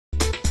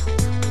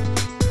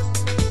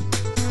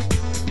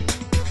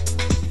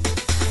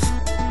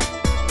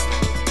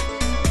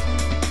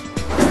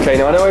Okay,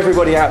 now I know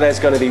everybody out there is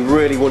going to be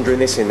really wondering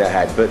this in their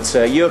head,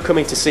 but you're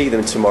coming to see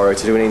them tomorrow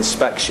to do an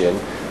inspection.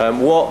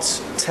 What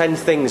 10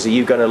 things are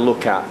you going to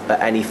look at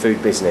any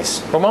food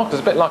business? Well, Mark,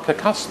 it's a bit like a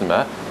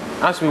customer.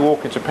 As we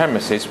walk into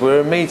premises,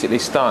 we're immediately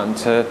starting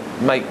to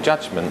make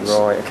judgments.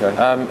 Right, okay.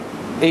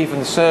 Even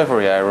the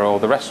servery area or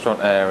the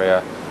restaurant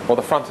area or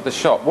the front of the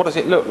shop, what does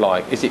it look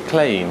like? Is it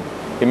clean?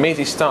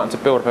 Immediately starting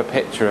to build up a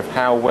picture of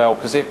how well,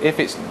 because if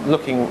it's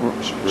looking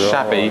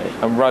shabby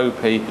and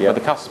ropey for the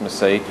customer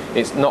see,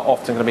 it's not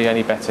often going to be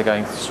any better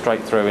going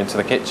straight through into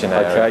the kitchen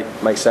area.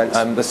 Okay, makes sense.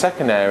 The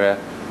second area,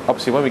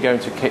 obviously when we go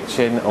into a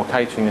kitchen or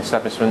catering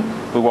establishment,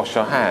 we wash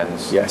our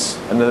hands. Yes.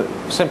 And the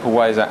simple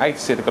way is that A to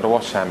C, they've got a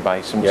wash hand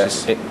basin, which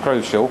is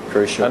crucial.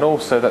 Crucial. And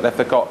also that if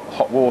they've got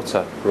hot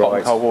water, hot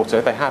and cold water,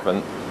 if they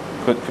haven't,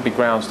 could be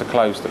grounds to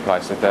close the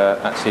place if they're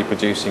actually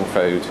producing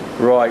food.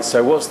 Right,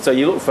 so so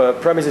you look for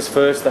premises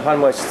first, the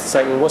hand wash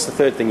second, what's the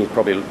third thing you'd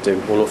probably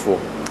do or look for?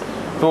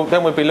 Well,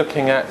 then we'd be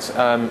looking at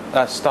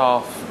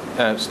staff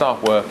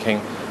working,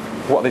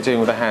 what are they doing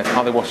with their hands,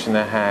 are they washing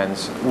their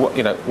hands, what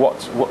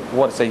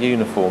is their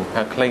uniform,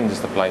 how clean does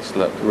the place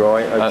look?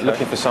 Right, okay.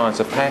 Looking for signs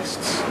of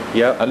pests,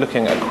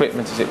 looking at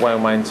equipment, is it well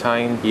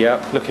maintained,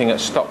 looking at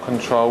stock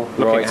control,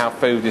 looking at how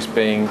food is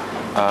being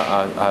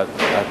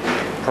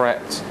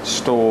prepped,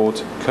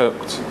 stored,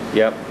 cooked.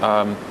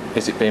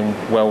 Is it being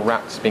well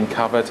wrapped? Is it being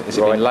covered? Is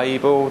it being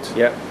labelled?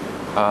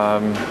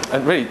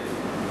 And really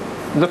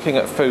looking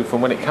at food from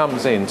when it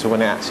comes in to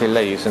when it actually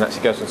leaves and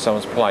actually goes on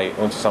someone's plate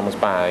or into someone's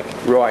bag.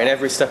 Right, in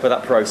every step of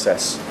that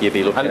process you'd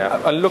be looking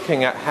at. And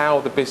looking at how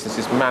the business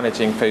is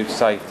managing food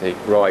safety.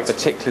 Right.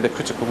 Particularly the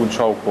critical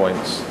control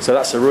points. So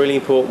that's a really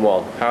important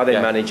one, how they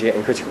manage it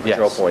and critical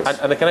control points.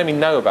 And they can only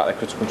know about their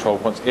critical control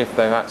points if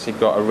they've actually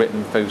got a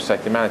written food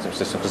safety management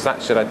system, because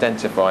that should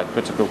identify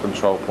critical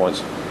control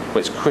points,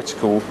 which is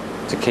critical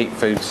to keep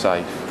food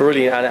safe.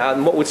 Brilliant.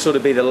 And what would sort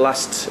of be the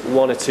last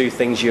one or two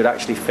things you'd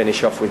actually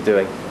finish off with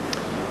doing?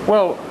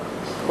 Well,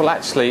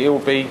 actually, it will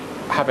be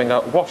having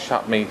a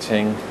wash-up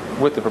meeting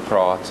with the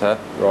proprietor.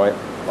 Right.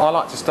 I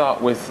like to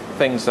start with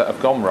things that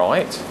have gone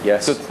right,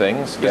 good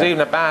things, because even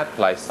a bad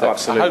place,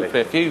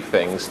 hopefully a few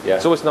things,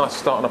 it's always nice to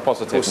start on a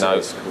positive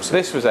note.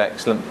 This was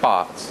excellent,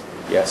 but...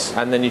 Yes.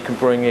 And then you can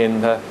bring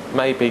in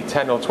maybe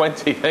 10 or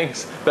 20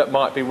 things that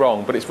might be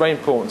wrong, but it's very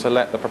important to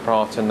let the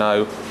proprietor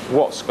know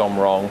what's gone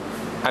wrong,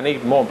 and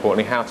even more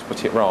importantly, how to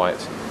put it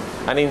right.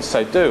 And in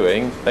so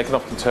doing, they can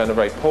often turn a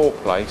very poor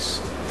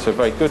place to a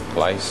very good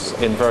place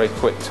in very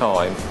quick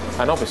time,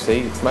 and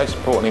obviously, most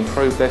importantly,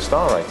 improve their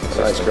star rating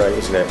system. That's great,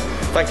 isn't it?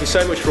 Thank you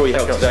so much for all your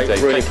help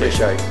today. Really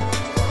appreciate it.